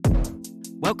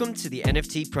Welcome to the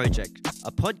NFT Project,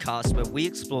 a podcast where we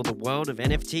explore the world of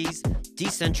NFTs,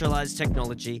 decentralized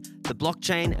technology, the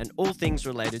blockchain, and all things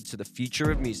related to the future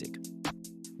of music.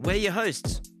 We're your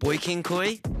hosts, Boy King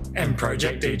Koi and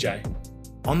Project DJ.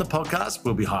 On the podcast,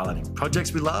 we'll be highlighting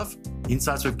projects we love,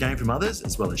 insights we've gained from others,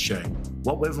 as well as sharing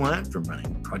what we've learned from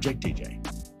running Project DJ.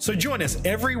 So join us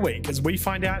every week as we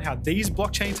find out how these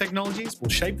blockchain technologies will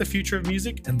shape the future of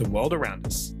music and the world around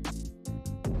us.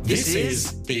 This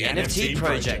is the NFT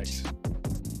Project.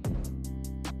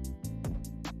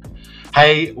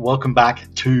 Hey, welcome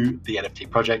back to the NFT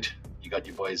Project. You got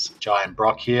your boys Jai and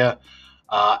Brock here,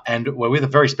 and we're with a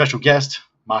very special guest,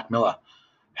 Mark Miller.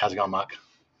 How's it going, Mark?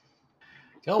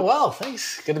 Going well,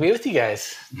 thanks. Good to be with you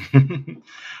guys.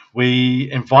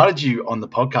 We invited you on the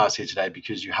podcast here today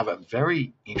because you have a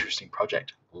very interesting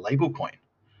project, LabelCoin.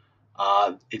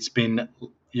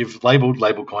 You've labeled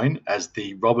LabelCoin as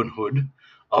the Robin Hood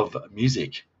of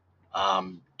music.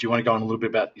 Do you want to go on a little bit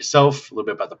about yourself, a little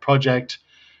bit about the project?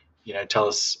 You know, tell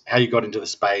us how you got into the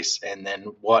space, and then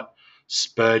what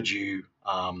spurred you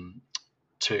to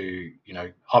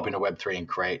hop into Web3 and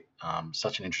create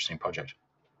such an interesting project.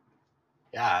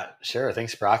 Yeah, sure.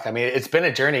 Thanks, Brock. I mean, it's been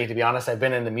a journey, to be honest. I've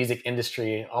been in the music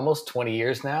industry almost 20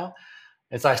 years now.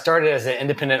 And so I started as an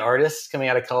independent artist coming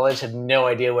out of college, had no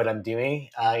idea what I'm doing,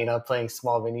 playing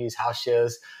small venues, house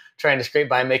shows, trying to scrape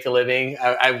by and make a living.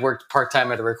 I worked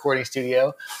part-time at a recording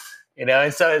studio,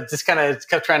 and so it just kind of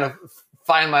kept trying to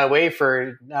find my way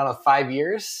for, 5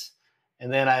 years.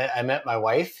 And then I met my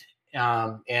wife,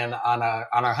 and on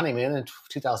our honeymoon in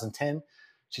 2010,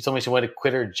 she told me she wanted to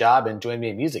quit her job and join me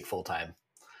in music full-time.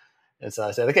 And so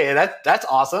I said, okay, that's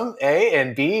awesome. A,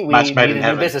 and B, we need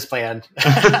a new business plan.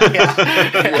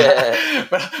 Yeah.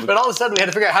 But all of a sudden we had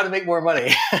to figure out how to make more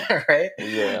money, right?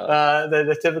 Yeah.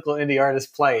 The typical indie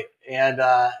artist plight. And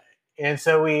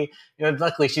so we,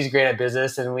 luckily she's great at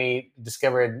business, and we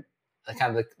discovered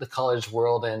kind of the college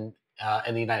world in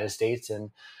the United States,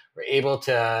 and we're able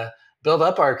to build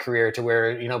up our career to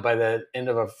where, by the end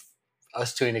of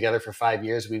us touring together for 5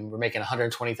 years, we were making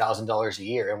 $120,000 a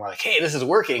year, and we're like, hey, this is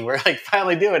working. We're like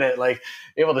finally doing it, like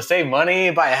able to save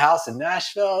money, buy a house in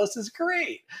Nashville. This is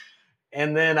great.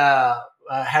 And then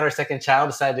had our second child,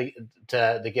 decided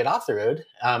to get off the road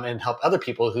and help other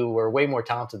people who were way more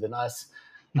talented than us,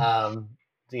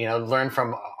 learn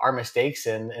from our mistakes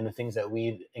and the things that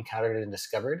we encountered and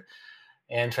discovered,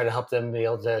 and try to help them be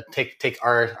able to take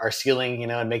our ceiling,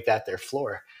 and make that their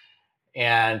floor.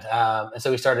 And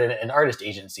so we started an artist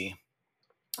agency.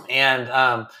 And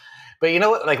but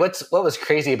what was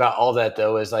crazy about all that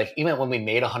though is, like, even when we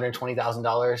made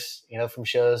 $120,000, from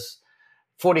shows,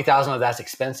 40,000 of that's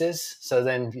expenses. So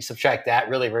then you subtract that,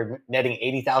 really we're netting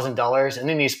 $80,000, and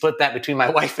then you split that between my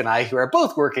wife and I, who are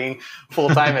both working full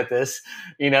time at this.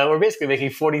 We're basically making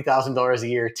 $40,000 a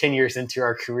year 10 years into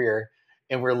our career,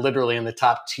 and we're literally in the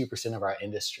top 2% of our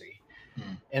industry.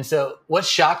 And so what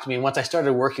shocked me once I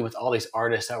started working with all these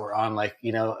artists that were on, like,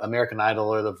 American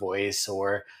Idol or The Voice,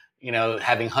 or,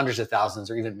 having hundreds of thousands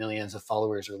or even millions of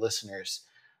followers or listeners,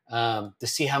 to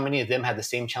see how many of them had the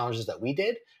same challenges that we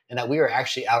did, and that we were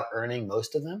actually out earning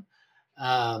most of them.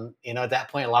 At that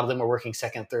point, a lot of them were working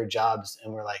second, third jobs,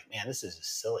 and we're like, man, this is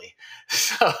just silly.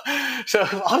 So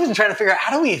I've been trying to figure out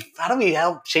how do we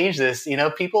help change this?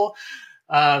 People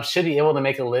should be able to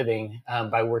make a living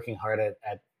by working hard at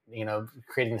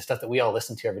creating the stuff that we all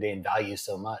listen to every day and value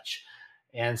so much.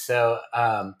 And so,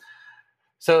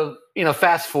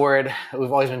 fast forward,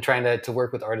 we've always been trying to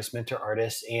work with artists, mentor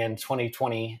artists, and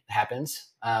 2020 happens.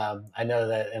 I know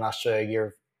that in Australia,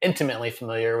 you're intimately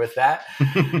familiar with that.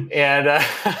 And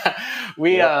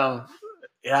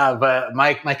but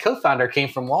my co-founder came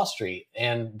from Wall Street,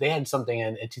 and they had something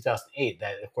in 2008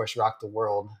 that, of course, rocked the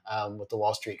world with the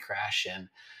Wall Street crash. And,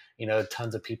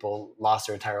 tons of people lost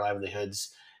their entire livelihoods.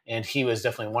 And he was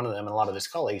definitely one of them, and a lot of his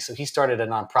colleagues. So he started a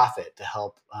nonprofit to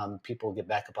help people get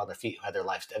back up on their feet who had their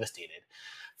lives devastated.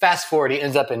 Fast forward, he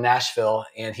ends up in Nashville,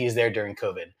 and he's there during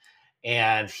COVID.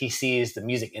 And he sees the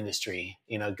music industry,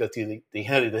 go through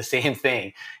the same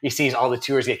thing. He sees all the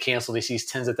tours get canceled. He sees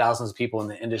tens of thousands of people in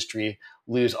the industry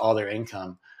lose all their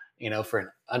income, for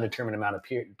an undetermined amount of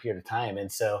period of time.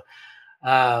 And so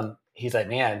he's like,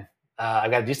 man,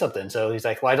 I've got to do something. So he's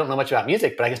like, well, I don't know much about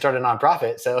music, but I can start a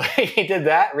nonprofit. So he did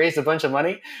that, raised a bunch of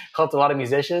money, helped a lot of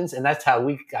musicians. And that's how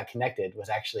we got connected, was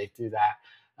actually through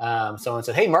that. Someone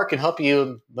said, hey, Mark can help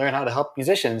you learn how to help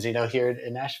musicians, here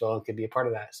in Nashville, and could be a part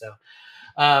of that. So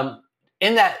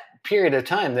in that period of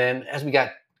time, then, as we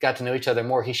got to know each other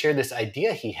more, he shared this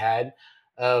idea he had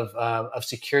of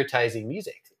securitizing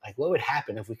music. Like, what would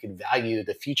happen if we could value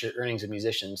the future earnings of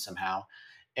musicians somehow,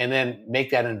 and then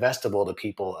make that investable to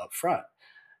people up front?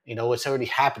 what's already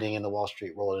happening in the Wall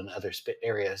Street world and other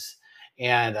areas.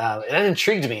 And that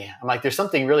intrigued me. I'm like, there's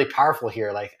something really powerful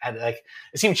here. It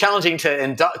seemed challenging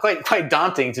and quite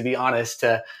daunting, to be honest,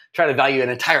 to try to value an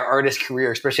entire artist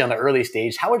career, especially on the early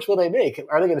stage. How much will they make?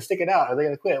 Are they going to stick it out? Are they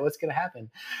going to quit? What's going to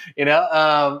happen?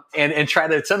 And try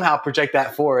to somehow project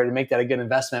that forward and make that a good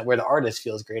investment where the artist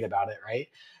feels great about it, right?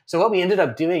 So what we ended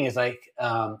up doing is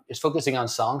is focusing on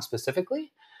songs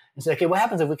specifically. And so, okay, what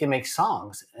happens if we can make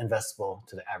songs investable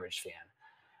to the average fan?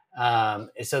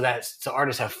 So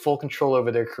artists have full control over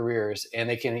their careers, and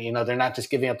they can, they're not just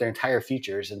giving up their entire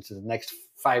futures into the next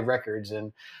 5 records,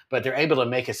 but they're able to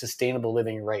make a sustainable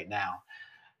living right now.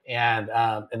 And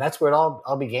that's where it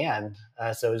all began.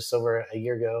 So it was over a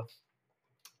year ago,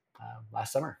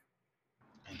 last summer.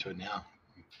 Into it now.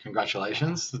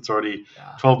 Congratulations. It's already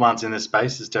 12 months in this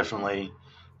space. Is definitely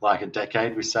like a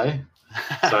decade, we say.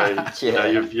 So,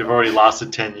 you've already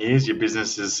lasted 10 years. Your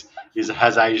business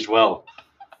has aged well.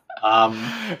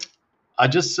 I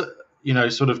just,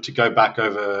 sort of to go back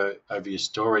over your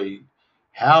story,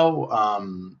 how, I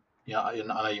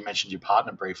know you mentioned your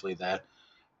partner briefly there.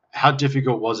 How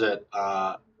difficult was it,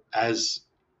 as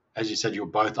you said, you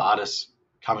were both artists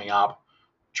coming up,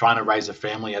 trying to raise a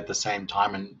family at the same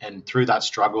time, and through that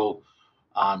struggle,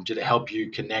 did it help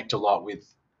you connect a lot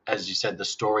with, as you said, the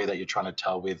story that you're trying to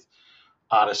tell with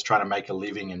artists trying to make a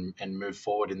living and move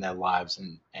forward in their lives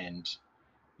and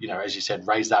as you said,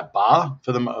 raise that bar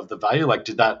for them of the value? Like,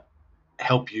 did that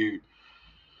help you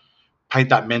paint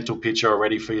that mental picture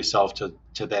already for yourself to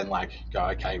then go,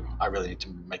 okay, I really need to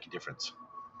make a difference?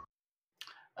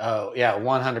 Oh yeah,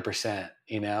 100%,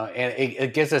 and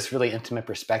it gives us really intimate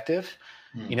perspective,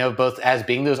 both as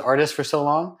being those artists for so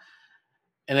long,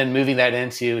 and then moving that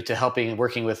into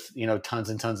working with, tons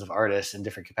and tons of artists in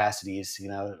different capacities,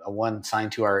 one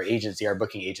signed to our agency, our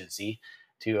booking agency,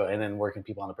 and then working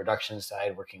people on the production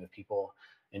side, working with people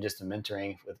and just the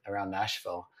mentoring around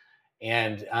Nashville.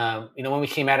 And, when we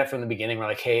came at it from the beginning, we're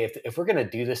like, hey, if we're going to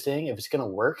do this thing, if it's going to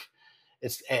work,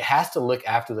 it has to look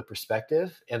after the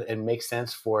perspective and make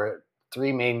sense for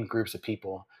 3 main groups of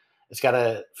people. It's got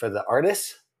to, for the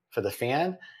artist, for the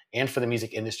fan, and for the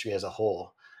music industry as a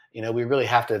whole. We really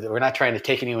have to, we're not trying to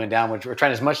take anyone down. We're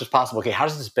trying as much as possible. Okay, how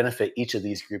does this benefit each of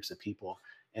these groups of people,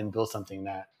 and build something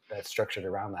that's structured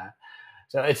around that.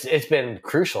 So it's been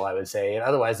crucial, I would say. And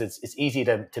otherwise, it's easy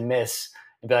to miss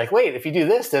and be like, wait, if you do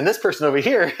this, then this person over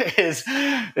here is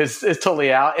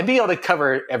totally out. And be able to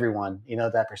cover everyone,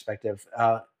 that perspective.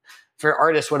 For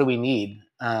artists, what do we need?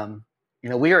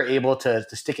 We are able to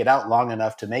stick it out long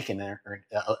enough to make a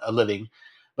living,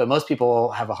 but most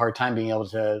people have a hard time being able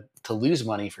to lose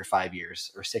money for 5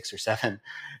 years or 6 or 7,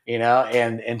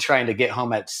 and trying to get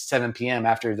home at 7 p.m.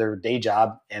 after their day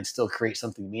job and still create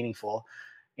something meaningful,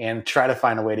 and try to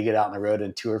find a way to get out on the road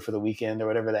and tour for the weekend or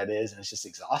whatever that is. And it's just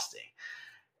exhausting.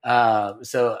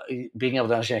 So being able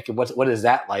to understand, okay, what is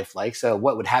that life like? So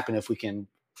what would happen if we can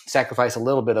sacrifice a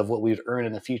little bit of what we would earn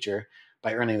in the future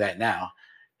by earning that now,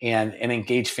 and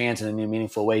engage fans in a new,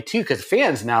 meaningful way too? Because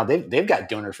fans now, they've got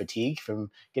donor fatigue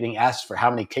from getting asked for how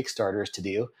many Kickstarters to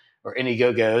do, or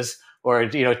Indiegogos, or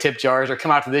tip jars, or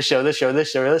come out to this show.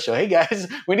 Hey guys,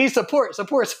 we need support.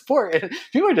 And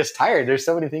people are just tired. There's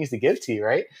so many things to give to you,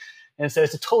 right? And so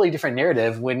it's a totally different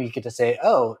narrative when you get to say,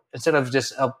 oh, instead of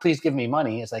just, oh, please give me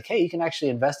money, it's like, hey, you can actually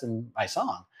invest in my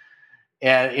song.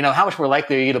 And how much more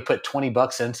likely are you to put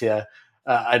 $20 into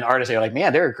an artist that you're like,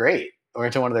 man, they're great, or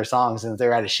into one of their songs, and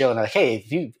they're at a show and they're like, hey,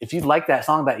 if you like that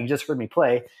song that you just heard me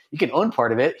play, you can own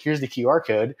part of it. Here's the QR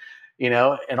code, and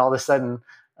all of a sudden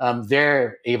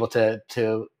they're able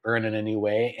to earn in a new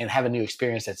way and have a new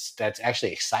experience that's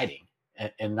actually exciting,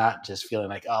 and not just feeling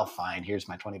like, oh, fine, here's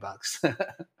my $20.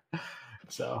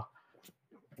 So.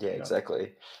 Yeah,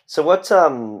 exactly. So let's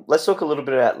talk a little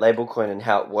bit about LabelCoin and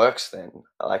how it works then.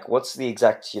 Like, what's the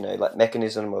exact,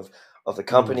 mechanism of the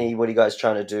company? What are you guys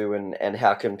trying to do, and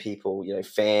how can people,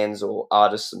 fans or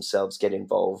artists themselves get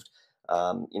involved,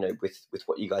 with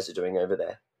what you guys are doing over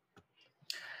there?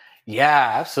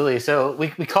 Yeah, absolutely. So we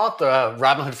call it the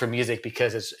Robinhood for music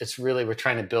because it's really, we're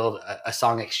trying to build a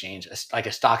song exchange, like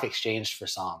a stock exchange for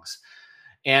songs,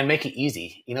 and make it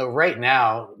easy. Right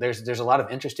now there's a lot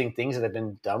of interesting things that have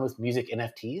been done with music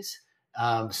NFTs.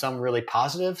 Some really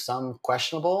positive, some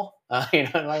questionable, in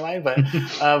my mind.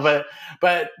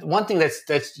 But one thing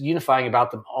that's unifying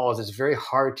about them all is it's very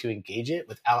hard to engage it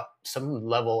without some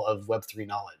level of Web3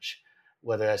 knowledge,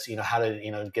 whether that's how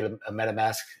to get a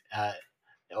MetaMask.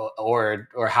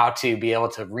 Or how to be able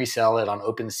to resell it on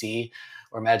OpenSea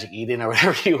or Magic Eden or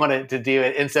whatever you want it to do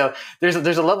it. And so there's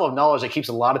a level of knowledge that keeps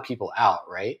a lot of people out,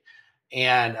 right?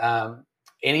 And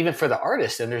even for the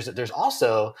artists, and there's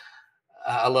also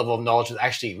a level of knowledge of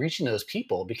actually reaching those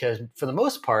people, because for the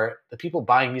most part, the people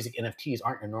buying music NFTs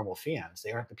aren't your normal fans.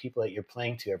 They aren't the people that you're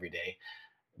playing to every day.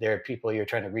 They're people you're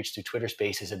trying to reach through Twitter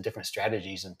Spaces and different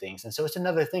strategies and things. And so it's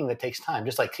another thing that takes time,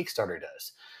 just like Kickstarter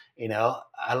does.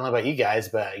 I don't know about you guys,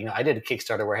 but I did a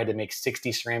Kickstarter where I had to make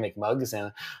 60 ceramic mugs and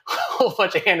a whole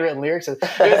bunch of handwritten lyrics. It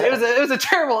was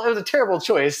a terrible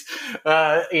choice,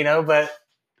 but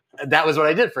that was what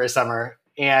I did for a summer.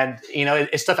 And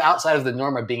it's stuff outside of the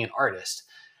norm of being an artist.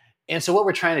 And so what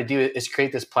we're trying to do is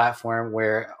create this platform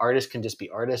where artists can just be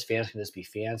artists, fans can just be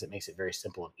fans. It makes it very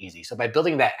simple and easy. So by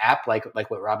building that app, like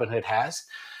what Robinhood has,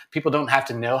 people don't have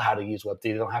to know how to use Web3.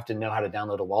 They don't have to know how to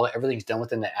download a wallet. Everything's done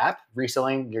within the app,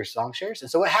 reselling your song shares.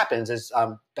 And so what happens is,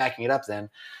 backing it up then,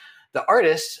 the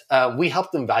artists, we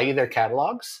help them value their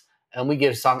catalogs, and we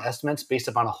give song estimates based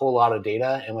upon a whole lot of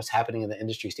data and what's happening in the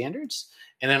industry standards.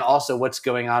 And then also what's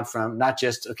going on from not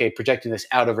just, projecting this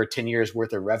out over 10 years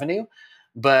worth of revenue,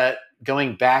 but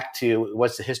going back to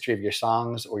what's the history of your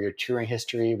songs or your touring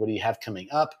history? What do you have coming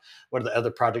up? What are the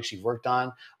other projects you've worked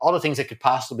on? All the things that could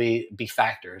possibly be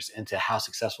factors into how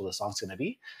successful the song's going to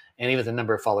be, and even the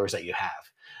number of followers that you have.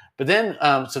 But then,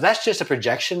 so that's just a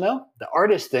projection though. The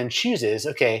artist then chooses,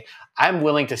 I'm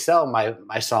willing to sell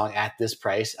my song at this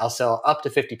price. I'll sell up to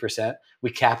 50%. We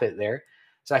cap it there.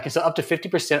 So I can sell up to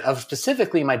 50% of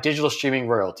specifically my digital streaming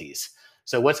royalties.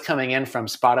 So what's coming in from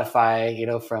Spotify,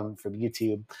 from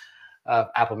YouTube,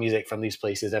 Apple Music, from these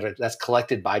places that's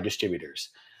collected by distributors.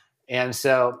 And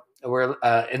so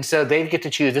they get to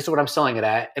choose, this is what I'm selling it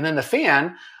at. And then the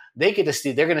fan, they're going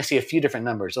to see a few different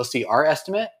numbers. They'll see our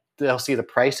estimate. They'll see the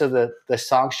price of the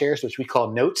song shares, which we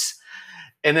call notes.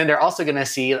 And then they're also going to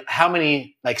see how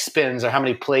many spins or how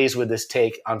many plays would this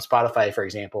take on Spotify, for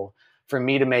example, for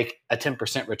me to make a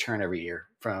 10% return every year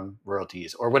from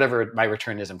royalties or whatever my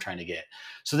return is I'm trying to get.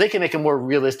 So they can make a more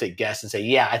realistic guess and say,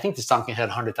 yeah, I think the song can hit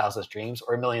 100,000 streams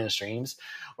or 1 million streams,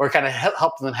 or kind of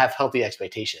help them have healthy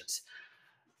expectations.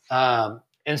 And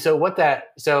so what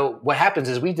happens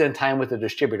is we then time with the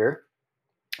distributor.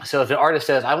 So if the artist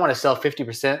says, I want to sell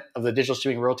 50% of the digital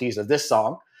streaming royalties of this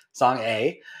song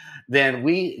A, then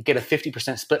we get a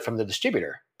 50% split from the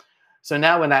distributor. So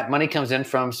now when that money comes in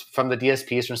from the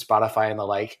DSPs, from Spotify and the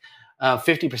like,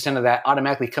 50% of that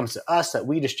automatically comes to us that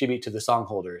we distribute to the song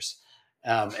holders.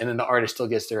 And then the artist still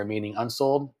gets their remaining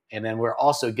unsold. And then we're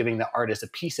also giving the artist a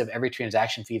piece of every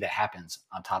transaction fee that happens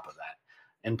on top of that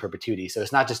in perpetuity. So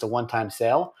it's not just a one-time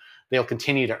sale. They'll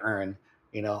continue to earn,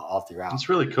 all throughout. It's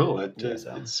really cool.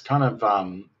 It's kind of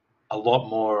a lot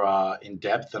more in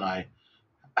depth than I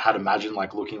had imagined,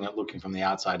 like looking from the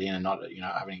outside in and not,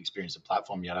 having experienced the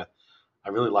platform yet. I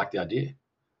really like the idea.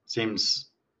 Seems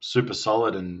super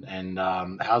solid. And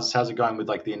how's it going with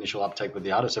the initial uptake with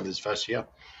the artists over this first year?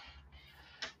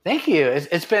 Thank you.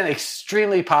 It's been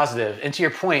extremely positive. And to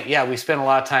your point, yeah, we spent a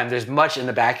lot of time. There's much in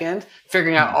the back end,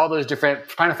 figuring out all those different,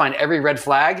 trying to find every red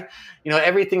flag,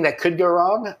 everything that could go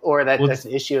wrong or that's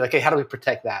an issue. How do we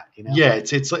protect that? Yeah,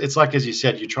 it's like, as you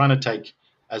said, you're trying to take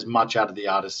as much out of the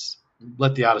artist,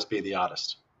 let the artist be the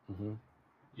artist. Mm-hmm.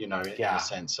 In a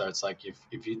sense. So it's like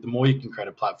if you, the more you can create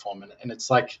a platform, and it's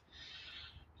like,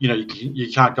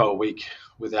 you can't go a week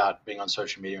without being on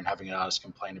social media and having an artist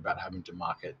complain about having to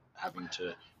market, having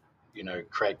to,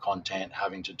 create content,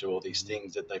 having to do all these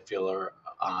things that they feel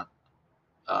aren't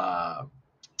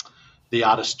the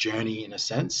artist's journey in a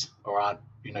sense, or aren't,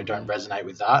 don't resonate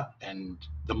with that. And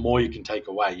the more you can take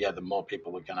away, the more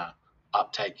people are going to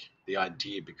uptake the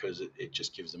idea, because it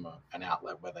just gives them an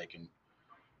outlet where they can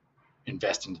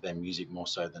invest into their music more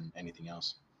so than anything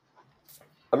else.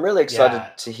 I'm really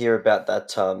excited to hear about that,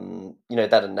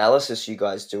 that analysis you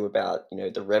guys do about,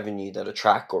 the revenue that a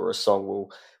track or a song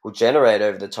will generate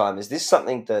over the time. Is this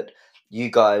something that you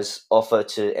guys offer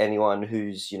to anyone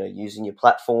who's, using your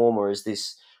platform, or is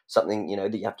this something,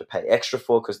 that you have to pay extra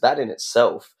for? Because that in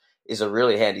itself is a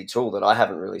really handy tool that I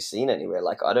haven't really seen anywhere.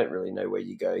 I don't really know where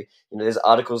you go. There's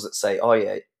articles that say, oh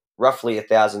yeah, roughly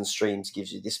 1,000 streams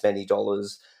gives you this many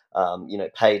dollars,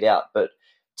 paid out. But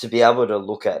to be able to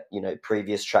look at,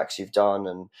 previous tracks you've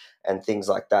done and things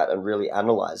like that and really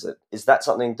analyze it, is that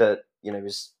something that,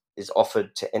 is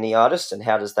offered to any artist? And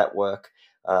how does that work,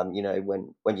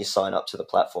 when you sign up to the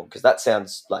platform? Because that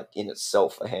sounds like in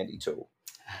itself a handy tool.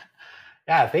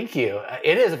 Yeah, thank you.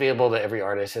 It is available to every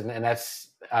artist, and that's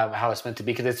how it's meant to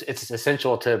be, because it's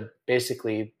essential to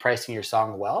basically pricing your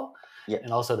song well. Yeah.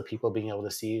 And also the people being able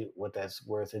to see what that's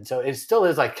worth. And so it still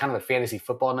is kind of a fantasy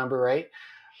football number, right?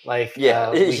 But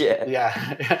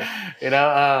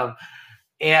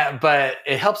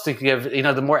it helps to give,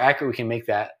 the more accurate we can make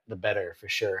that, the better, for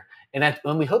sure. And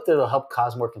we hope that it'll help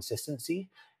cause more consistency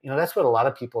that's what a lot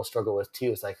of people struggle with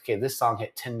too. It's like, okay, this song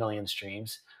hit 10 million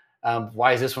streams.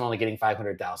 Why is this one only getting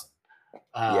 500,000?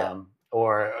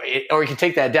 Or you can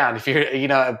take that down. If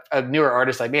you're, a newer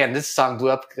artist, like, man, this song blew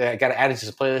up. I got to add it to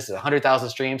the playlist. It's 100,000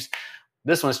 streams.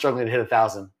 This one's struggling to hit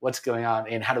 1,000. What's going on?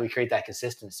 And how do we create that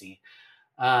consistency?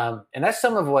 And that's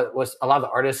some of what was a lot of the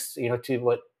artists, to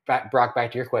what Brock,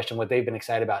 back to your question, what they've been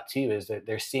excited about too, is that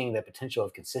they're seeing the potential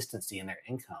of consistency in their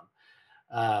income.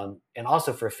 And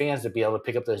also for fans to be able to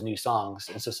pick up those new songs,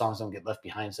 and so songs don't get left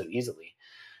behind so easily.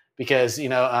 Because,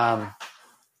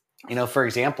 for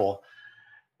example,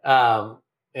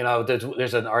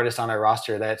 there's an artist on our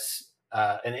roster that's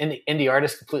an indie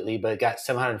artist completely, but got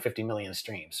 750 million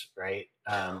streams, right?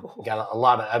 Got a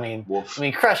lot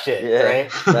of, crushed it,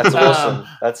 right? That's awesome.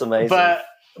 That's amazing.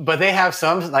 But they have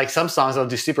some songs that'll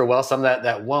do super well, some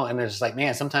that won't. And they're just like,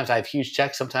 man, sometimes I have huge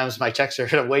checks. Sometimes my checks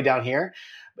are way down here.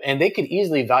 And they could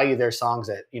easily value their songs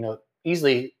at,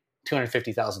 easily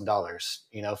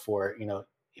 $250,000,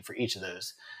 for each of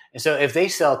those. And so if they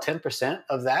sell 10%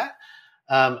 of that,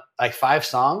 like 5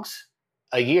 songs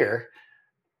a year,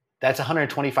 that's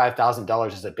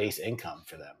 $125,000 as a base income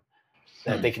for them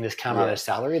that they can just count on as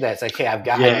salary. That's like, hey, I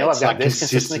know I've got this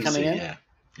consistently coming in.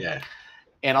 Yeah.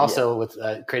 And also with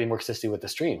creating more consistency with the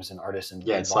streams and artists. And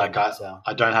it's like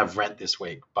I don't have rent this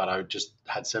week, but I just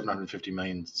had 750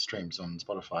 million streams on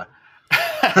Spotify.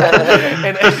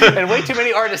 and way too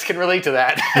many artists can relate to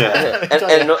that.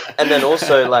 And then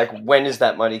also, like, when is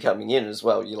that money coming in as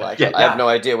well? You're like, I have no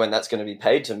idea when that's going to be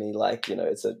paid to me. Like,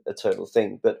 it's a total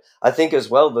thing. But I think as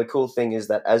well, the cool thing is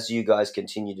that as you guys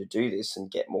continue to do this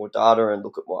and get more data and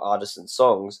look at more artists and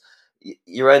songs,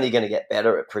 you're only going to get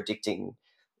better at predicting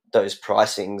those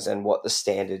pricings and what the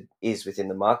standard is within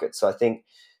the market. So I think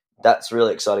that's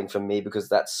really exciting for me, because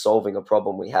that's solving a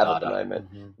problem we have at the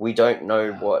moment. Mm-hmm. We don't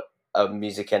know what a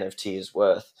music NFT is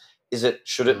worth.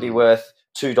 Should it be worth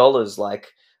 $2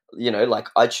 like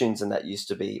iTunes and that used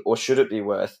to be, or should it be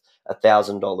worth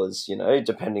 $1,000,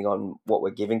 depending on what we're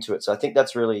giving to it. So I think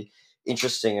that's really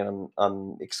interesting, and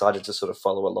I'm excited to sort of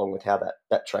follow along with how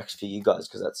that tracks for you guys,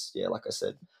 because that's, like I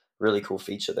said, really cool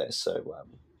feature there. So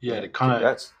to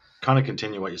kind of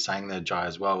continue what you're saying there, Jai,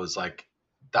 as well, is like,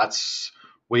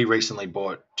 we recently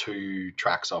bought 2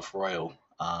 tracks off Royal.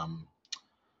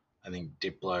 I think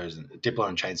Diplo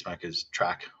and Chainsmokers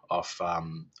track off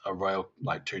a Royal,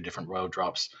 like 2 different Royal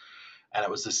drops. And it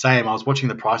was the same. I was watching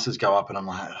the prices go up and I'm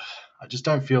like, I just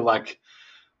don't feel like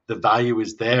the value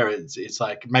is there. It's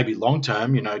like maybe long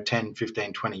term, 10,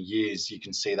 15, 20 years, you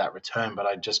can see that return, but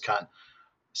I just can't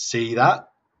see that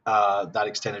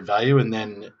extended value. And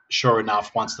then sure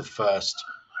enough, once the first,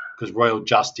 because Royal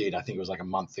just did, I think it was like a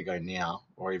month ago now,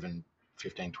 or even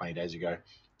 15, 20 days ago,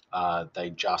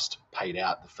 they just paid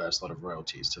out the first lot of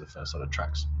royalties to the first lot of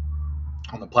tracks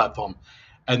on the platform.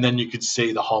 And then you could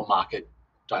see the whole market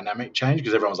dynamic change,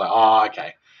 because everyone was like, oh,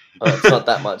 okay. It's not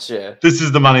that much, yeah. This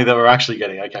is the money that we're actually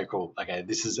getting. Okay, cool. Okay,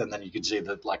 this is, and then you could see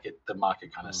that the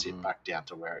market kind of sit back down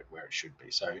to where it should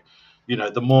be. So,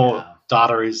 the more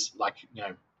data is, like,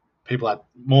 people have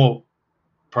more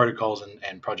protocols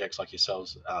and projects like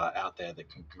yourselves out there that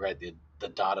can create the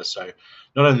data. So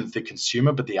not only the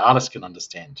consumer, but the artist can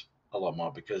understand a lot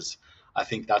more, because I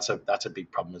think that's a big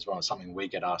problem as well. It's something we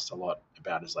get asked a lot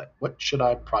about, is like, what should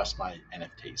I price my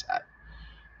NFTs at?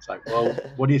 It's like, well,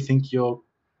 what do you think your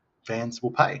fans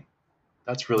will pay?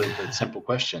 That's really the simple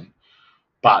question.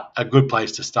 But a good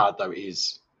place to start, though,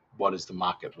 is what is the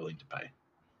market willing to pay?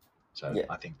 So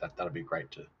I think that'll be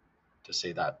great to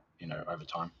see that, over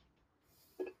time.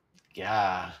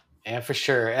 Yeah, and for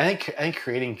sure. I think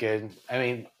creating good,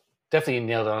 definitely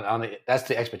nailed on it. That's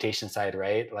the expectation side,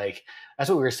 right? Like, that's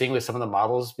what we were seeing with some of the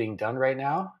models being done right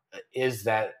now, is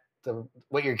that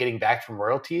what you're getting back from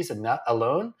royalties and not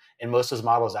alone, and most of those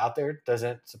models out there,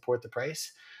 doesn't support the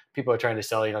price. People are trying to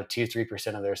sell,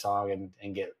 2-3% of their song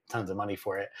and get tons of money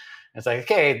for it. And it's like,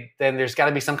 okay, then there's got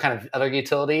to be some kind of other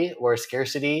utility or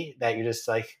scarcity that you're just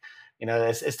like,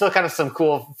 it's still kind of some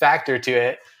cool factor to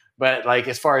it. But like,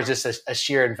 as far as just a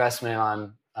sheer investment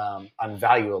on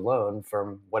value alone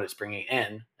from what it's bringing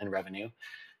in revenue,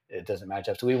 it doesn't match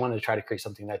up. So we wanted to try to create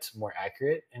something that's more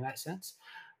accurate in that sense.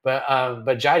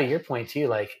 But Jai, to your point too,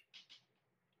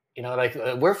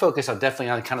 we're focused on definitely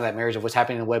on kind of that marriage of what's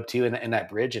happening in Web 2 and that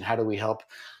bridge, and how do we help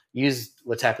use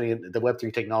what's happening in the Web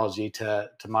 3 technology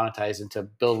to monetize and to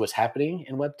build what's happening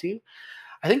in Web 2.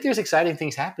 I think there's exciting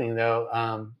things happening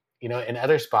though. In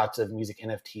other spots of music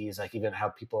NFTs, like even how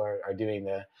people are doing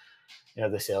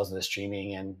the sales and the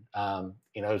streaming, and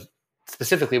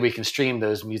specifically we can stream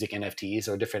those music NFTs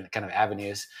or different kind of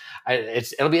avenues.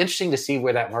 It'll be interesting to see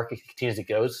where that market continues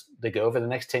to go over the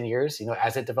next 10 years,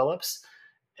 as it develops.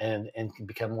 and can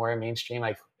become more mainstream,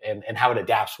 like, and how it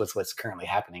adapts with what's currently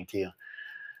happening too.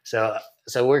 So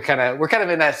we're kind of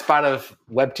in that spot of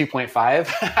Web 2.5,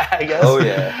 I guess. Oh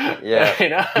yeah, yeah. You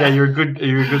know? Yeah, you're a good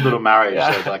little marriage.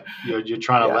 Yeah. So like you're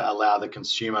trying to Yeah. allow the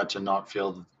consumer to not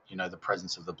feel the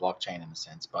presence of the blockchain in a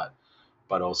sense, but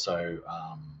also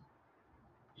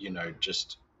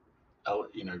just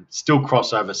still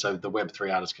crossover so the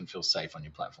Web3 artists can feel safe on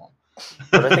your platform.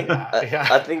 But I think Yeah.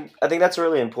 I think that's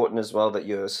really important as well, that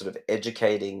you're sort of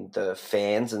educating the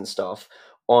fans and stuff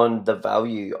on the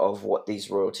value of what these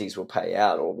royalties will pay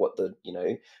out, or what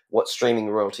what streaming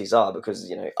royalties are, because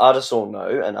artists all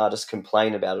know, and artists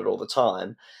complain about it all the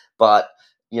time, but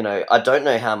I don't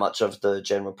know how much of the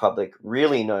general public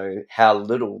really know how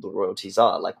little the royalties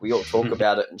are. Like, we all talk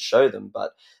about it and show them,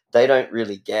 but they don't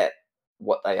really get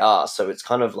what they are. So it's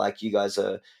kind of like you guys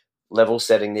are level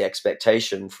setting the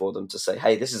expectation for them to say,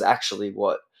 hey, this is actually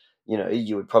what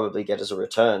you would probably get as a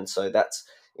return. So that's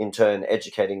in turn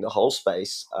educating the whole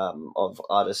space of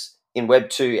artists in Web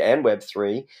 2 and Web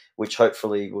 3, which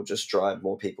hopefully will just drive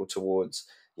more people towards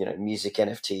music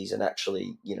NFTs, and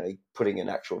actually putting an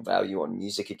actual value on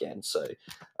music again. So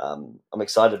I'm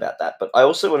excited about that. But I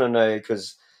also want to know,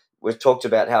 because we've talked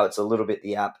about how it's a little bit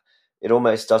the app, it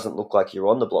almost doesn't look like you're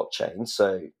on the blockchain.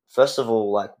 So first of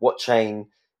all, like, what chain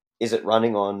is it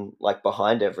running on, like,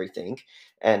 behind everything?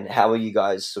 And how are you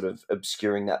guys sort of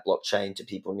obscuring that blockchain? Do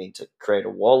people need to create a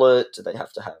wallet? Do they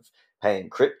have to pay in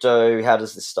crypto? How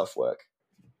does this stuff work?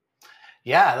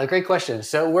 Yeah, a great question.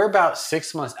 So we're about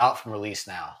 6 months out from release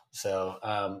now.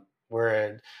 So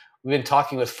we've been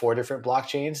talking with 4 different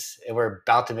blockchains, and we're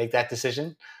about to make that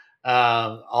decision.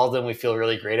 All of them we feel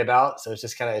really great about. So it's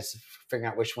just it's figuring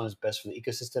out which one is best for the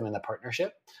ecosystem and the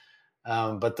partnership.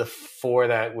 But the 4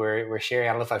 that we're sharing,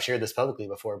 I don't know if I've shared this publicly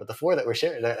before, but the 4 that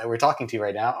we're talking to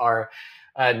right now are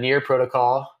Near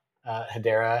Protocol,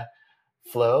 Hedera,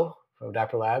 Flow from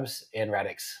Dapper Labs, and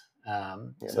Radix.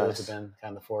 So Nice. those have been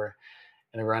kind of the 4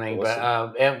 in the running.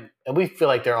 Awesome. But and we feel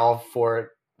like they're all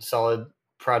 4 solid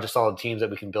projects, solid teams that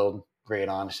we can build great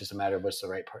on. It's just a matter of what's the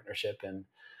right partnership. And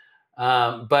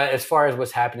but as far as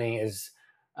what's happening is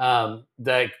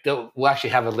we'll actually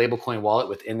have a LabelCoin wallet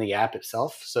within the app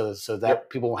itself, so that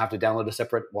people won't have to download a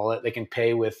separate wallet. They can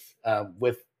pay with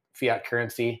fiat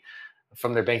currency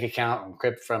from their bank account,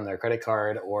 and from their credit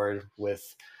card, or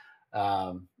with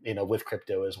with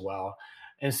crypto as well.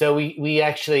 And so we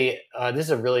actually this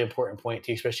is a really important point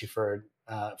too, especially for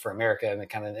America, and it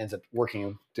kind of ends up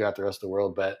working throughout the rest of the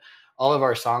world. But all of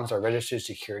our songs are registered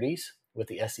securities with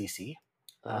the SEC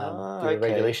through a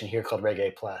regulation here called Reg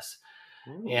A+.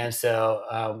 And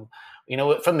so,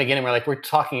 from the beginning, we're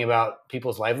talking about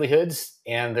people's livelihoods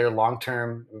and their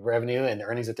long-term revenue and the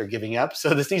earnings that they're giving up.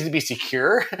 So this needs to be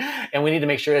secure, and we need to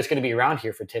make sure it's going to be around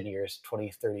here for 10 years, 20,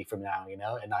 30 from now,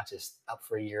 and not just up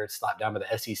for a year, slapped down by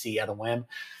the SEC at a whim,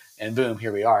 and boom,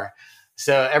 here we are.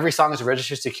 So every song is a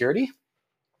registered security,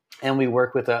 and we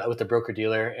work with a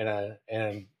broker-dealer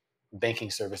and banking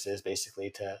services,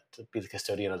 basically, to be the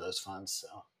custodian of those funds.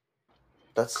 So.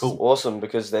 That's Cool. Awesome,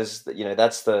 because there's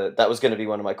that was going to be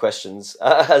one of my questions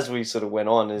as we sort of went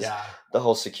on, is the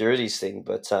whole securities thing.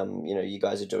 But you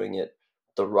guys are doing it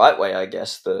the right way, I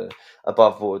guess, the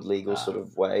above board legal sort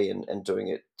of way, and doing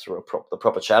it through the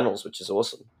proper channels, which is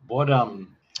awesome.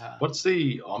 What's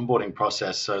the onboarding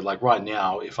process? So like right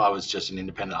now, if I was just an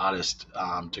independent artist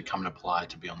to come and apply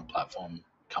to be on the platform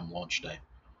come launch day.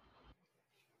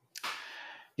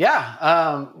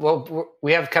 Yeah. Well,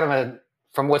 we have kind of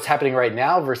from what's happening right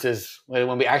now versus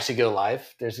when we actually go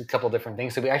live, there's a couple different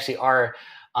things. So we actually are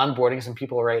onboarding some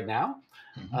people right now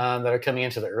that are coming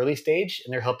into the early stage,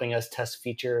 and they're helping us test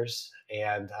features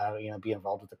and be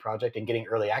involved with the project and getting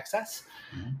early access.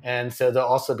 And so they'll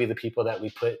also be the people that we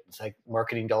put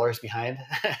marketing dollars behind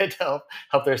to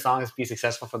help their songs be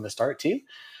successful from the start too.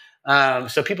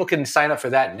 So people can sign up for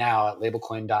that now at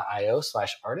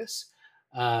labelcoin.io/artists.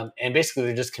 And basically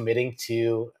they're just committing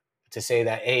to say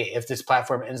that, hey, if this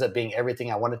platform ends up being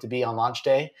everything I want it to be on launch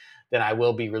day, then I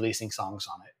will be releasing songs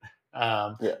on it.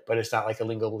 But it's not like a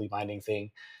legally binding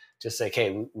thing. Just like,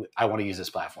 hey, I want to use this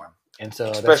platform. And so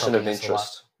expression of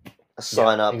interest, a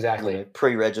sign up, exactly,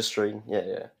 pre-registering,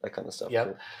 that kind of stuff. Yep.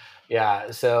 Cool.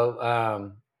 Yeah.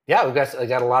 So we've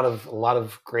got a lot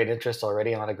of great interest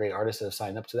already, and a lot of great artists that have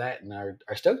signed up to that and are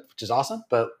stoked, which is awesome.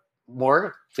 But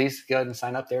more, please go ahead and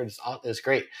sign up there. It's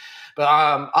great. But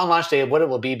on launch day, what it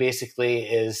will be basically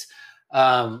is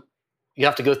you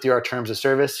have to go through our terms of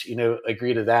service,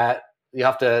 agree to that. You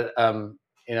have to,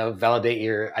 validate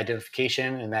your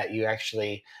identification and that you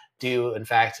actually do, in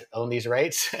fact, own these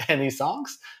rights and these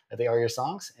songs, that they are your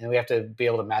songs. And we have to be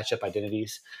able to match up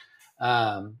identities.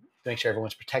 make sure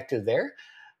everyone's protected there.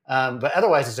 But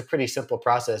otherwise, it's a pretty simple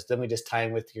process. Then we just tie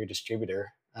in with your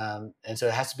distributor. And so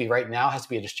it has to be right now, it has to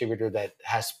be a distributor that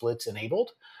has splits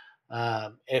enabled.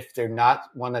 If they're not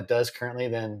one that does currently,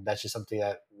 then that's just something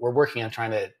that we're working on,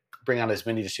 trying to bring on as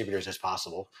many distributors as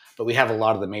possible. But we have a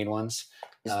lot of the main ones.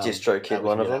 Is DistroKid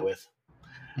one of them?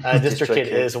 DistroKid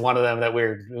is one of them that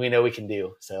we know we can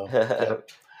do. So yep.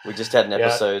 We just had an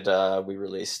episode we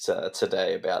released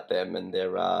today about them and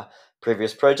their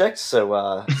previous projects.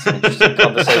 So some interesting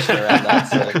conversation around that.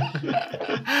 So.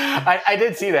 I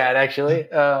did see that actually.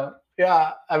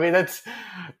 Yeah, I mean that's.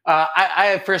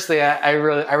 I personally, I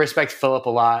respect Philip a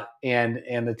lot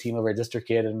and the team over at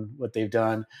DistroKid and what they've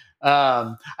done.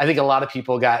 I think a lot of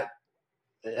people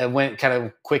went kind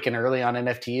of quick and early on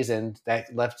NFTs, and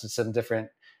that left some different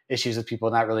issues of people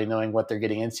not really knowing what they're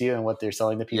getting into and what they're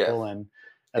selling to people and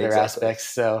other aspects.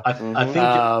 So I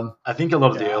think a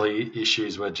lot of the early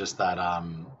issues were just that,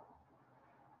 and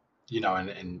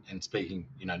speaking,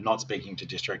 not speaking to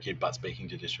DistroKid, but speaking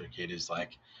to DistroKid is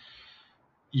like,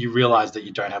 you realize that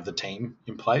you don't have the team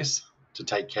in place to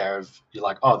take care of. You're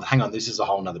like, oh, hang on, this is a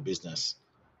whole nother business.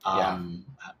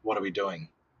 What are we doing?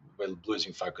 We're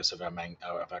losing focus of our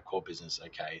core business.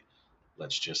 Okay,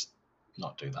 let's just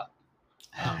not do that.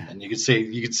 And you could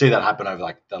see that happen over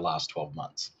like the last 12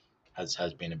 months.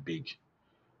 Has been a big.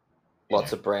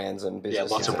 Lots of brands and businesses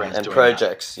lots of brands and doing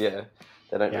projects. That. Yeah,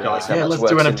 they don't realize how much let's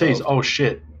work's do NFTs. involved. Oh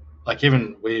shit! Like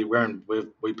even we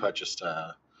purchased.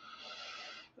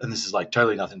 And this is like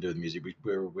totally nothing to do with music.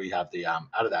 We have the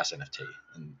Adidas NFT,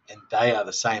 and they are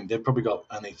the same. They've probably got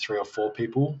only 3 or 4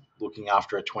 people looking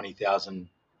after a 20,000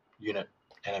 unit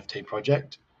NFT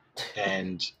project,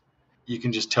 and you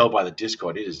can just tell by the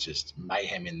Discord it is just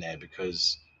mayhem in there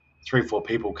because 3 or 4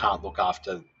 people can't look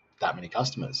after that many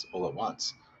customers all at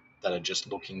once that are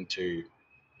just looking to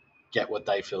get what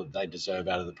they feel they deserve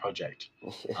out of the project.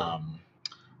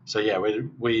 So yeah, we're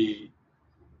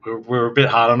a bit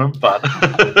hard on them, but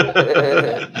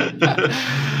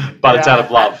it's out of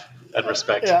love and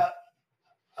respect. Yeah,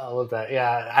 I love that.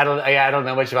 Yeah, I don't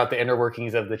know much about the inner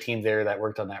workings of the team there that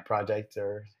worked on that project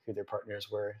or who their partners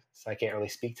were, so I can't really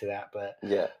speak to that. But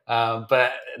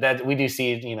but that we do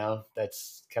see,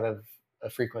 that's kind of a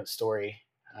frequent story.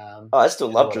 I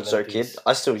still love DistroKid.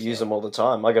 I still use them all the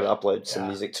time. I got to upload some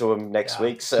music to them next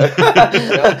week, so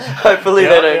hopefully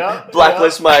they don't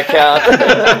blacklist my account.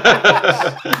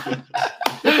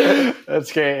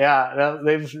 That's great. Yeah,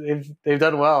 they've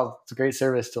done well. It's a great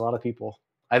service to a lot of people.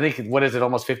 I think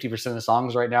almost 50% of the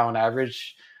songs right now on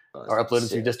average are uploaded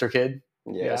through DistroKid.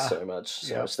 Yeah, so much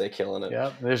they're killing it.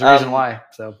 Yeah, there's a reason why.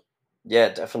 So yeah,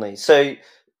 definitely. So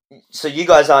you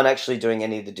guys aren't actually doing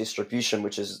any of the distribution,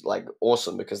 which is like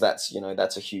awesome because that's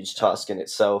a huge task in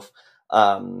itself.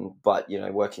 But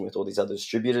working with all these other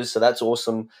distributors, so that's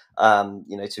awesome. To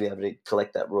be able to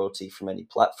collect that royalty from any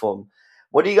platform.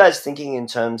 What are you guys thinking in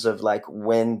terms of like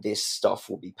when this stuff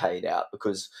will be paid out?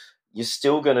 Because you're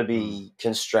still going to be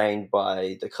constrained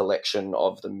by the collection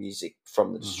of the music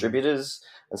from the distributors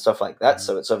and stuff like that.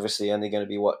 So it's obviously only going to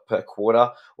be per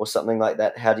quarter or something like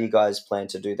that. How do you guys plan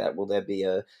to do that? Will there be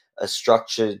a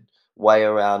structured way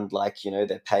around, like,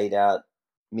 they're paid out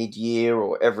mid-year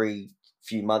or every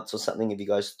few months or something? Have you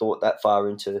guys thought that far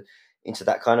into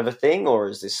that kind of a thing, or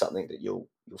is this something that you'll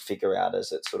figure out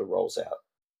as it sort of rolls out?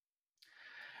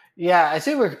 Yeah, I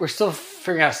think we're still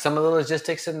figuring out some of the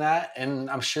logistics in that, and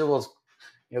I'm sure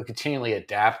we'll continually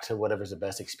adapt to whatever's the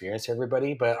best experience for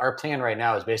everybody. But our plan right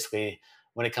now is basically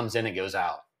when it comes in, it goes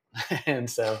out, and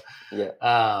so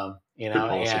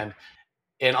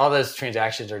and all those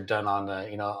transactions are done on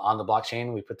the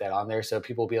blockchain. We put that on there so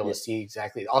people will be able to see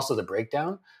exactly also the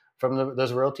breakdown from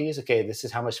those royalties. Okay, this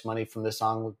is how much money from this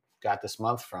song we got this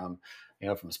month from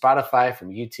Spotify,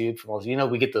 from YouTube, from all,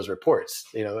 we get those reports,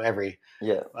 every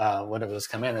whenever those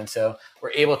come in. And so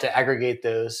we're able to aggregate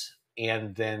those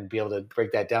and then be able to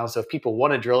break that down. So if people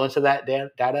want to drill into that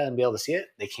data and be able to see it,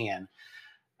 they can.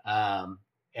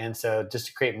 And so just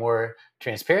to create more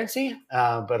transparency,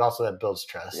 but also that builds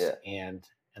trust and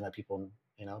that people,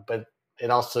 but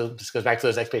it also just goes back to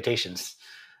those expectations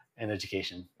and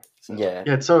education. So. Yeah.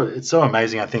 It's so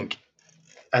amazing. I think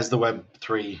as the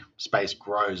Web3 space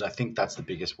grows, I think that's the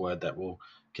biggest word that will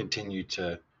continue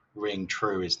to ring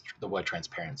true is the word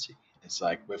transparency. It's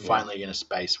like we're finally in a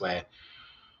space where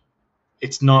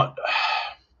it's not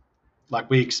like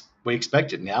we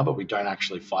expect it now, but we don't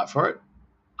actually fight for it.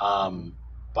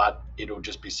 But it'll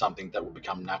just be something that will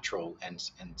become natural and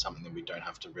something that we don't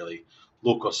have to really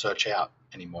look or search out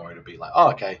anymore. It'll be like,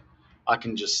 oh, okay, I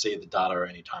can just see the data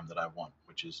anytime that I want,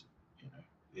 which is,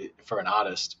 for an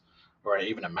artist, or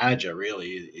even a manager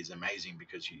really is amazing,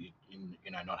 because you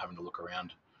know, not having to look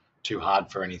around too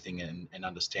hard for anything, and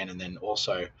understand. And then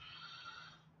also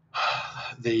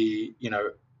you know,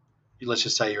 let's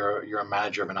just say you're a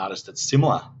manager of an artist that's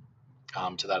similar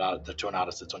to to an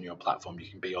artist that's on your platform. You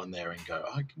can be on there and go,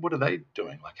 oh, what are they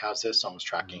doing? Like, how's their songs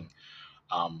tracking?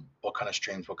 What kind of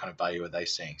streams, what kind of value are they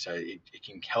seeing? So it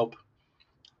can help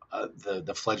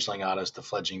the fledgling artist, the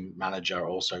fledgling manager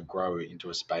also grow into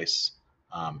a space,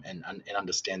 and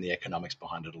understand the economics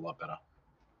behind it a lot better.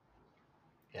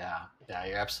 Yeah,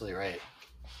 you're absolutely right.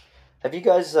 Have you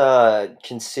guys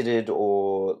considered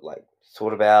or like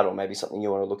thought about, or maybe something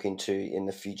you want to look into in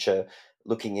the future,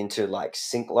 looking into like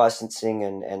sync licensing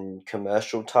and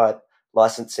commercial type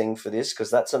licensing for this? Because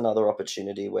that's another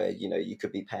opportunity where, you know, you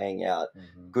could be paying out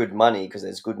good money, because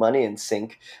there's good money in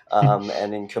sync,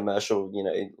 and in commercial, you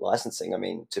know, licensing. I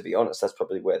mean, to be honest, that's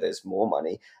probably where there's more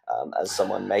money. As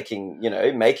someone making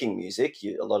music,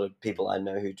 a lot of people I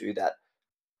know who do that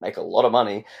make a lot of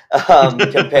money,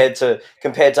 compared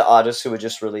to artists who are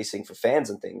just releasing for fans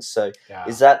and things. So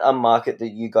is that a market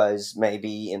that you guys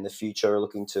maybe in the future are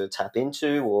looking to tap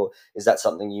into, or is that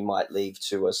something you might leave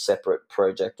to a separate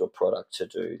project or product to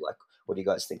do? Like, what are you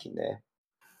guys thinking there?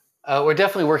 We're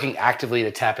definitely working actively to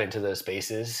tap into those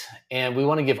spaces, and we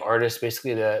want to give artists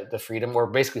basically the freedom, or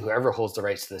basically whoever holds the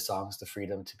rights to the songs, the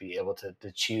freedom to be able to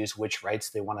choose which rights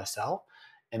they want to sell,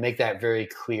 and make that very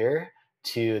clear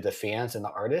to the fans and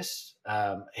the artists.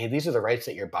 Hey, these are the rights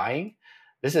that you're buying.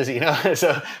 This is, you know,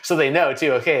 so they know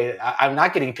too, okay, I'm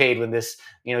not getting paid when this,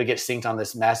 you know, gets synced on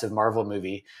this massive Marvel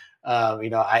movie. You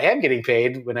know, I am getting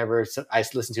paid whenever I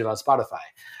listen to it on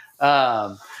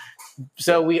Spotify.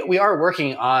 So we are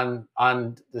working on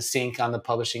the sync on the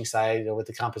publishing side, you know, with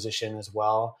the composition as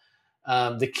well.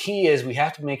 The key is we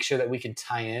have to make sure that we can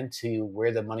tie into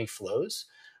where the money flows.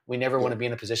 We never want to be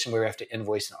in a position where we have to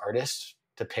invoice an artist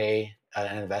to pay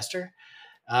an investor,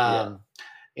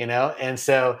 you know, and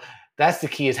so that's the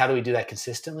key, is how do we do that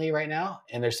consistently right now?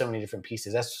 And there's so many different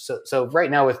pieces. So right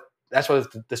now with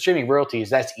the streaming royalties,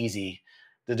 that's easy.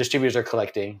 The distributors are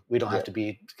collecting. We don't have to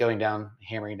be going down,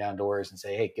 hammering down doors and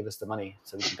say, hey, give us the money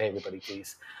so we can pay everybody,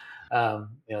 please. You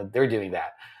know, they're doing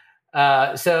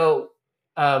that. So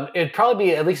it'd probably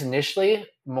be, at least initially,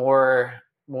 more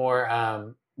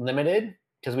limited,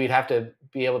 because we'd have to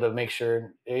be able to make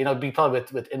sure, you know, be probably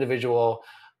with individual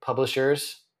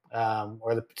publishers,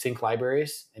 or the sync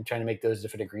libraries, and trying to make those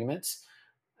different agreements,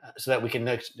 so that we can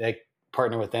like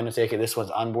partner with them and say, okay, this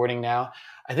one's onboarding now.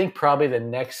 I think probably the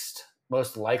next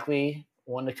most likely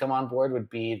one to come on board would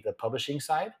be the publishing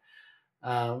side,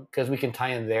 because we can tie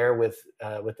in there with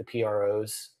the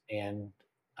PROs and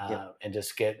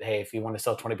just get, hey, if you want to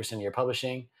sell 20% of your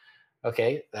publishing,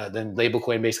 okay, then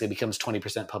LabelCoin basically becomes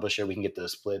 20% publisher. We can get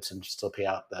those splits and still pay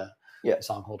out the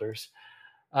song holders.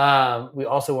 We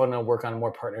also want to work on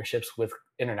more partnerships with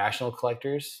international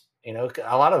collectors. You know,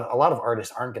 a lot of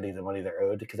artists aren't getting the money they're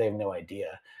owed because they have no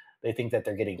idea. They think that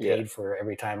they're getting paid for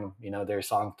every time, you know, their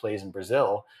song plays in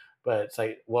Brazil. But it's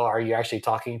like, well, are you actually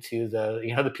talking to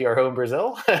the PRO in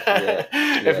Brazil?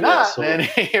 If not, then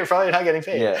you're probably not getting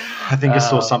paid. Yeah. I think I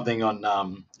saw something on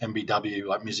MBW,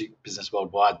 like Music Business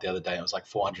Worldwide, the other day. It was like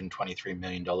 $423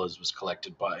 million was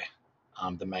collected by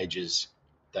the majors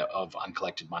of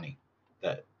uncollected money,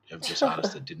 that of just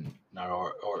artists that didn't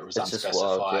know, or it was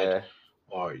unspecified,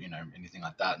 or, you know, anything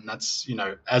like that. And that's, you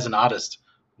know, as an artist,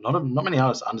 not many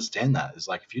artists understand that. It's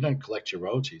like, if you don't collect your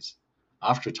royalties,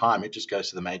 after a time, it just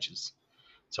goes to the majors,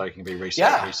 so it can be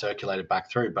recirculated back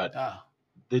through. But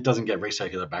it doesn't get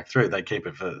recirculated back through. They keep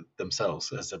it for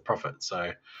themselves as a profit.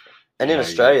 So, and in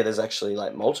Australia, there's actually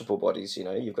like multiple bodies. You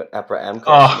know, you've got APRA,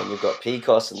 AMCOS, and then you've got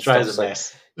PCOS and Australia's stuff.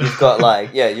 So you've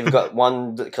got you've got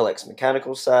one that collects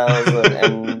mechanical sales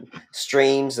and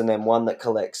streams, and then one that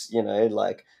collects, you know,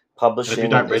 like publishing. But if you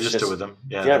don't register with them,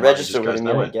 if you don't register with them,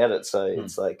 you don't get it. So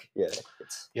it's like,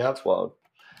 it's wild.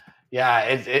 Yeah,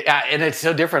 and it's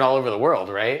so different all over the world,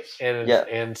 right? And you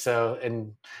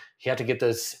have to get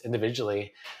those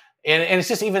individually, and it's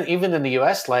just even in the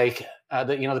U.S. like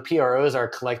the PROs are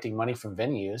collecting money from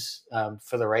venues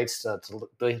for the rights to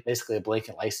basically a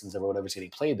blanket license of whatever's getting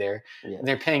played there, and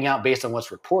they're paying out based on what's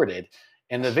reported.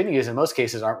 And the venues in most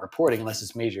cases aren't reporting unless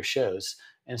it's major shows,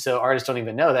 and so artists don't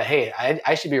even know that, hey,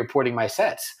 I should be reporting my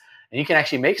sets, and you can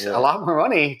actually make a lot more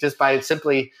money just by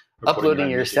simply uploading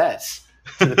your sets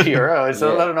to the PRO. And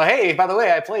so let them know, hey, by the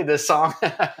way, I played this song.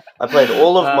 I played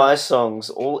all of my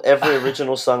songs, every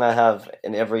original song I have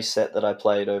in every set that I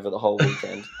played over the whole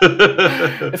weekend.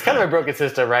 It's kind of a broken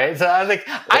system, right? So I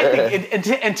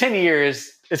think in 10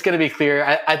 years, it's going to be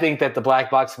clear. I think that the black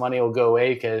box money will go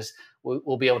away, because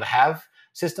we'll be able to have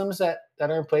systems that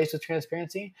are in place with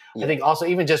transparency. I think also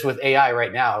even just with AI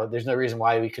right now, there's no reason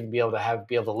why we couldn't be able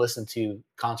to listen to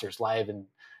concerts live and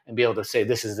be able to say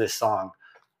this is this song.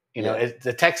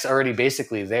 The tech's already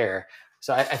basically there.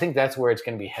 So I think that's where it's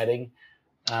going to be heading.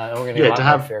 And we're going to get a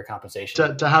lot more fair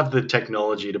compensation. To have the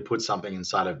technology to put something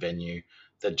inside a venue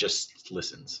that just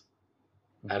listens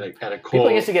at a core.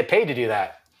 People used to get paid to do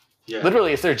that. Yeah.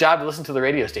 Literally, it's their job to listen to the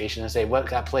radio station and say what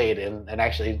got played, and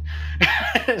actually,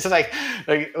 it's like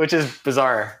which is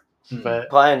bizarre.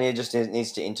 But Pioneer just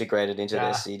needs to integrate it into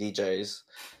their CDJs.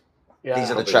 Yeah.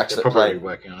 These are the tracks that play.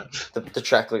 Working on it. The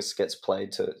track list gets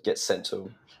sent to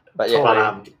them. But hear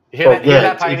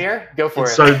that, Pioneer? Go for it.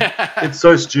 So it's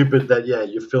so stupid that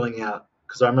you're filling out,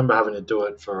 because I remember having to do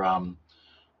it for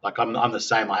like I'm the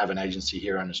same. I have an agency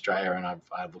here in Australia, and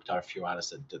I've looked at a few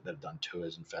artists that have done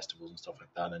tours and festivals and stuff like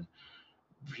that. And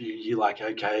you're like,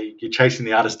 okay, you're chasing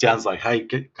the artist down. It's like, hey,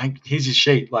 here's your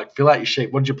sheet. Like, fill out your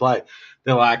sheet. What did you play?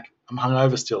 They're like, I'm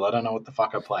hungover still. I don't know what the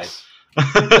fuck I played.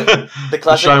 The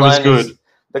classic show was line good.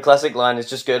 The classic line is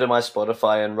just go to my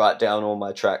Spotify and write down all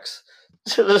my tracks.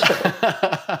 But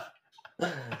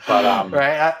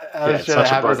right, I'm sure that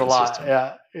happens a lot. System.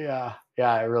 Yeah,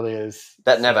 it really is.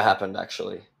 That never happened,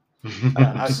 actually.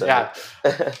 It's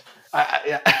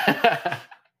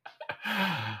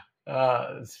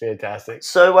fantastic.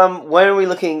 So, when are we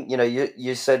looking?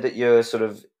 You said that you're sort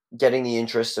of getting the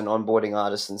interest and onboarding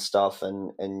artists and stuff,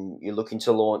 and you're looking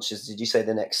to launch. Did you say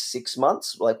the next 6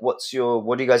 months? Like, what are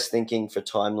you guys thinking for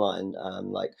timeline?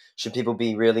 Like, should people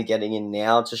be really getting in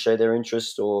now to show their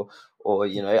interest, or are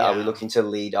we looking to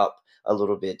lead up a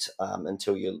little bit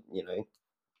until you're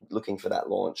looking for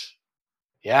that launch?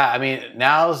 Yeah, I mean,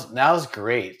 now's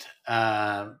great,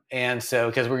 and so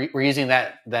because we're using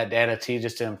that data too,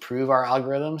 just to improve our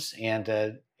algorithms and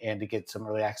to get some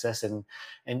early access and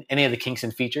any of the kinks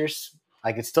and features.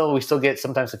 Like we still get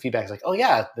sometimes the feedback is like, oh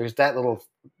yeah, there's that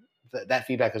that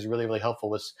feedback was really, really helpful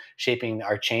with shaping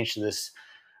our change to this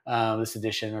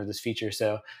edition or this feature.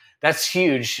 So that's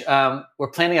huge.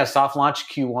 We're planning a soft launch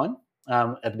Q1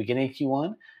 at the beginning of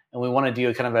Q1. And we want to do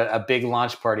a kind of a big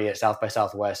launch party at South by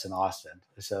Southwest in Austin.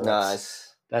 So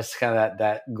nice. That's kind of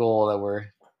that goal that we're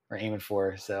aiming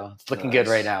for. So it's looking good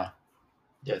right now.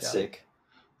 Yeah, it's sick.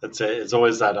 That's it. It's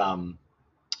always that.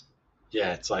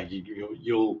 It's like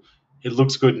you'll. It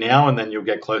looks good now, and then you'll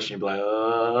get close and you'll be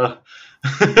like,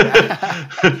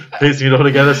 piecing it all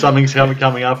together. Something's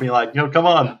coming up, and you're like, come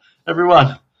on,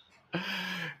 everyone.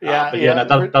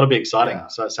 That'll be exciting. Yeah.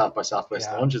 So South by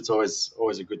Southwest launch. It's always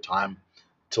a good time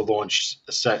to launch,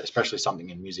 especially something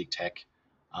in music tech.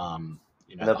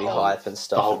 There'll be hype and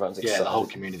stuff. The whole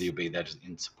community will be there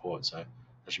in support. So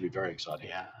that should be very exciting.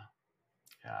 Yeah,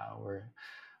 we're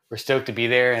stoked to be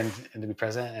there and to be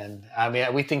present. And I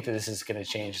mean, we think that this is going to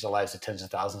change the lives of tens of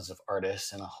thousands of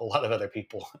artists and a whole lot of other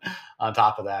people on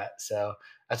top of that. So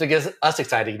that's what gets us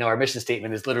excited. Our mission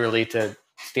statement is literally to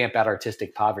stamp out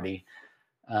artistic poverty.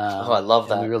 I love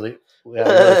that. We really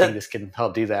think this can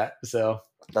help do that. So.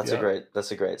 That's a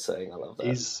great saying. I love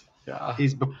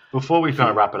that. Before we kind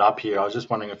of wrap it up here, I was just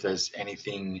wondering if there's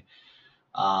anything,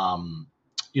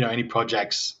 any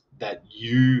projects that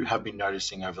you have been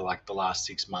noticing over like the last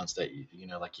 6 months that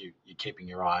you're keeping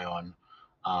your eye on,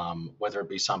 whether it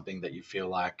be something that you feel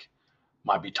like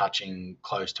might be touching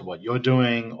close to what you're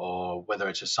doing, or whether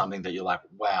it's just something that you're like,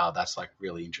 wow, that's like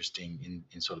really interesting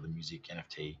in sort of the music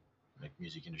NFT, like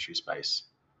music industry space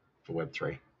for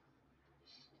Web3.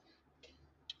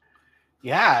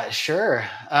 Yeah, sure.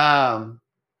 I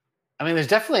mean, there's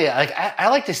definitely I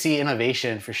like to see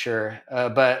innovation for sure,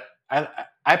 but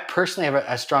I personally have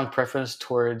a strong preference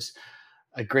towards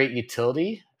a great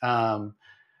utility.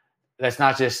 That's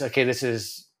not just this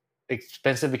is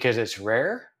expensive because it's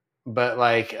rare, but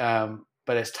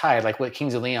but it's tied, like what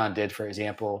Kings of Leon did, for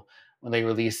example, when they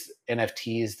released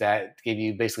NFTs that gave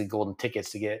you basically golden tickets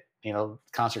to get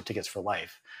concert tickets for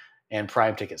life and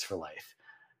prime tickets for life.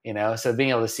 So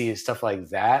being able to see stuff like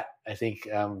that, I think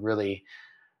really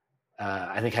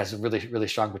has really, really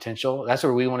strong potential. That's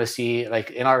where we want to see, like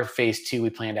in our phase 2,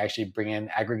 we plan to actually bring in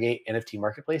aggregate NFT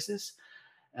marketplaces,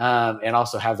 and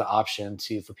also have the option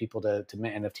for people to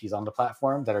mint NFTs on the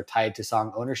platform that are tied to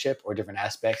song ownership or different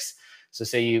aspects. So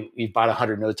say you bought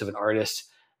 100 notes of an artist,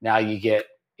 now you get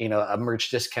a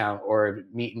merch discount or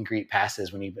meet and greet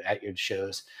passes when you at your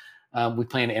shows. We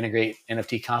plan to integrate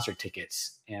NFT concert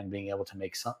tickets and being able to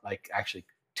make some actually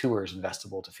tours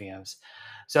investable to fans.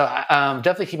 So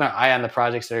definitely keep my eye on the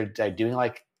projects that are doing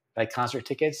like concert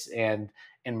tickets and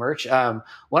merch.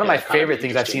 One of my favorite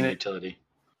things I've seen utility.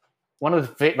 One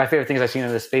of my favorite things I've seen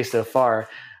in this space so far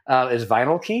is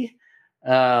Vinyl Key.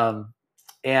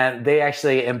 and they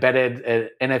actually embedded an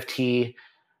NFT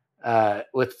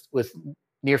with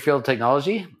near field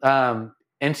technology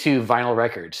into vinyl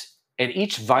records. And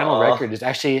each vinyl record is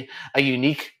actually a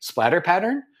unique splatter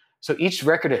pattern. So each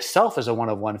record itself is a one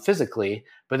of one physically,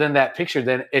 but then that picture,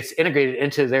 then it's integrated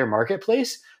into their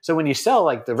marketplace. So when you sell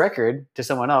like the record to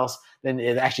someone else, then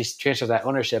it actually transfers that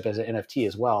ownership as an NFT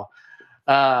as well.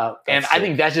 And I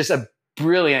think that's just a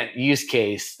brilliant use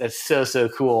case. That's so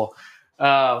cool.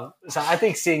 So I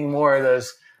think seeing more of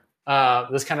those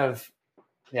kind of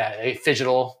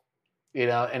phygital,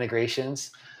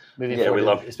 integrations moving forward, we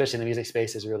love, especially in the music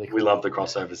space, is really cool. We love the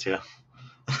crossovers here.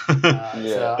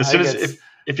 So as soon as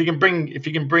if you can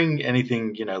bring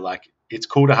anything, like it's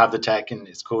cool to have the tech and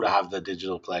it's cool to have the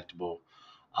digital collectible,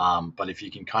 but if you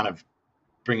can kind of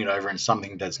bring it over in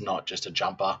something that's not just a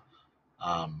jumper,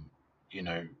 where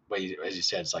as you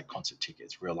said, it's like concert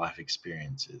tickets, real life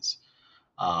experiences.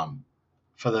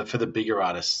 For the bigger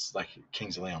artists like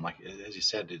Kings of Leon, like as you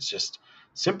said, it's just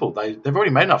simple. They've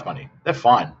already made enough money. They're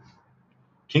fine.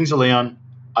 Kings of Leon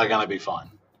are going to be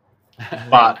fine,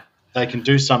 but they can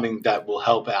do something that will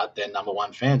help out their number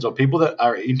one fans or people that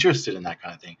are interested in that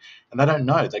kind of thing. And they don't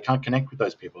know, they can't connect with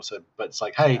those people. So, but it's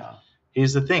like, hey,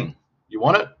 here's the thing. You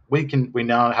want it? We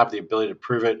now have the ability to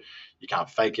prove it. You can't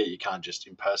fake it. You can't just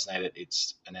impersonate it.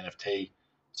 It's an NFT.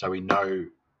 So we know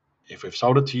if we've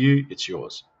sold it to you, it's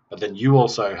yours. But then you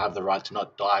also have the right to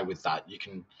not die with that. You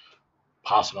can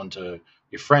pass it on to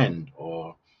your friend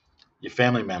or your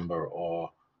family member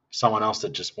or someone else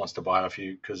that just wants to buy it off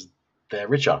you because they're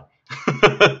richer.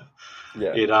 The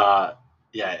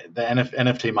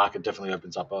NFT market definitely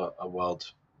opens up a world.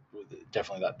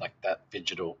 Definitely that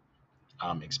digital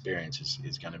experience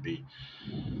is going to be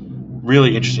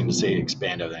really interesting to see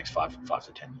expand over the next 5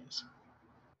 to 10 years.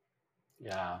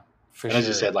 Yeah, and as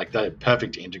you said, like they're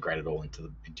perfect to integrate it all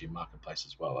into your marketplace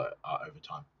as well over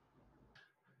time.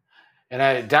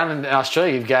 And down in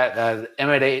Australia, you've got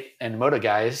M8 and Moda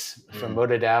guys from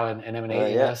Moda DAO and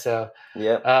M8. So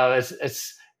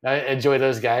it's I enjoy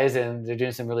those guys, and they're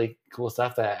doing some really cool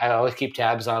stuff that I always keep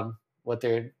tabs on what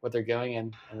they're going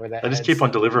and where that. They just keep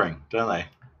on delivering, don't they?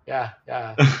 Yeah.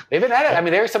 They've been at it. I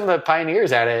mean, they were some of the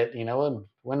pioneers at it.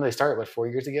 When did they start? 4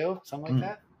 years ago, something like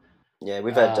that. Yeah,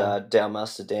 we've had DAO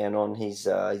Master Dan on. He's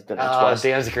been on twice.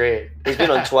 Dan's great. He's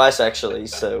been on twice actually.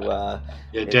 So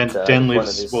Dan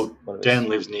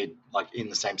lives near, like in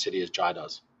the same city as Jai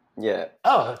does. Yeah.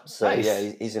 Oh, so nice.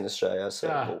 Yeah, he's in Australia.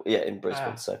 So in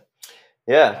Brisbane. So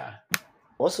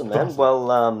awesome, man. Awesome.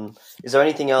 Well, is there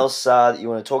anything else that you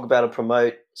want to talk about or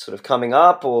promote, sort of coming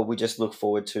up, or we just look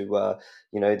forward to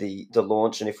the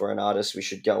launch? And if we're an artist, we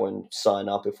should go and sign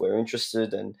up if we're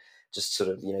interested, and just sort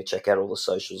of check out all the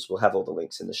socials. We'll have all the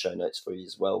links in the show notes for you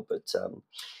as well. But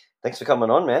thanks for coming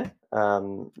on, man.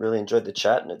 Really enjoyed the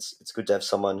chat, and it's good to have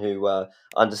someone who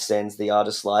understands the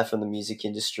artist life and the music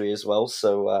industry as well.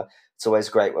 So it's always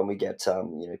great when we get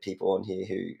people on here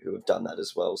who have done that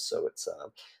as well. So it's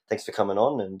thanks for coming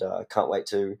on, and can't wait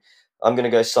to. I'm going to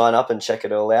go sign up and check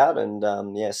it all out,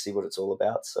 and see what it's all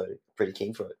about. So pretty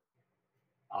keen for it.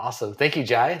 Awesome, thank you,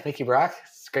 Jai. Thank you, Brock.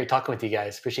 It's great talking with you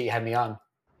guys. Appreciate you having me on.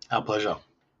 Our pleasure.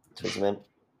 Cheers, man.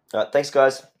 All right, thanks,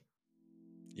 guys.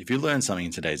 If you learned something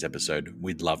in today's episode,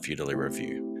 we'd love for you to leave a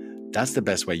review. That's the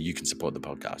best way you can support the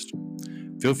podcast.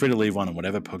 Feel free to leave one on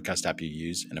whatever podcast app you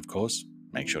use, and of course,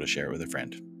 make sure to share it with a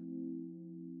friend.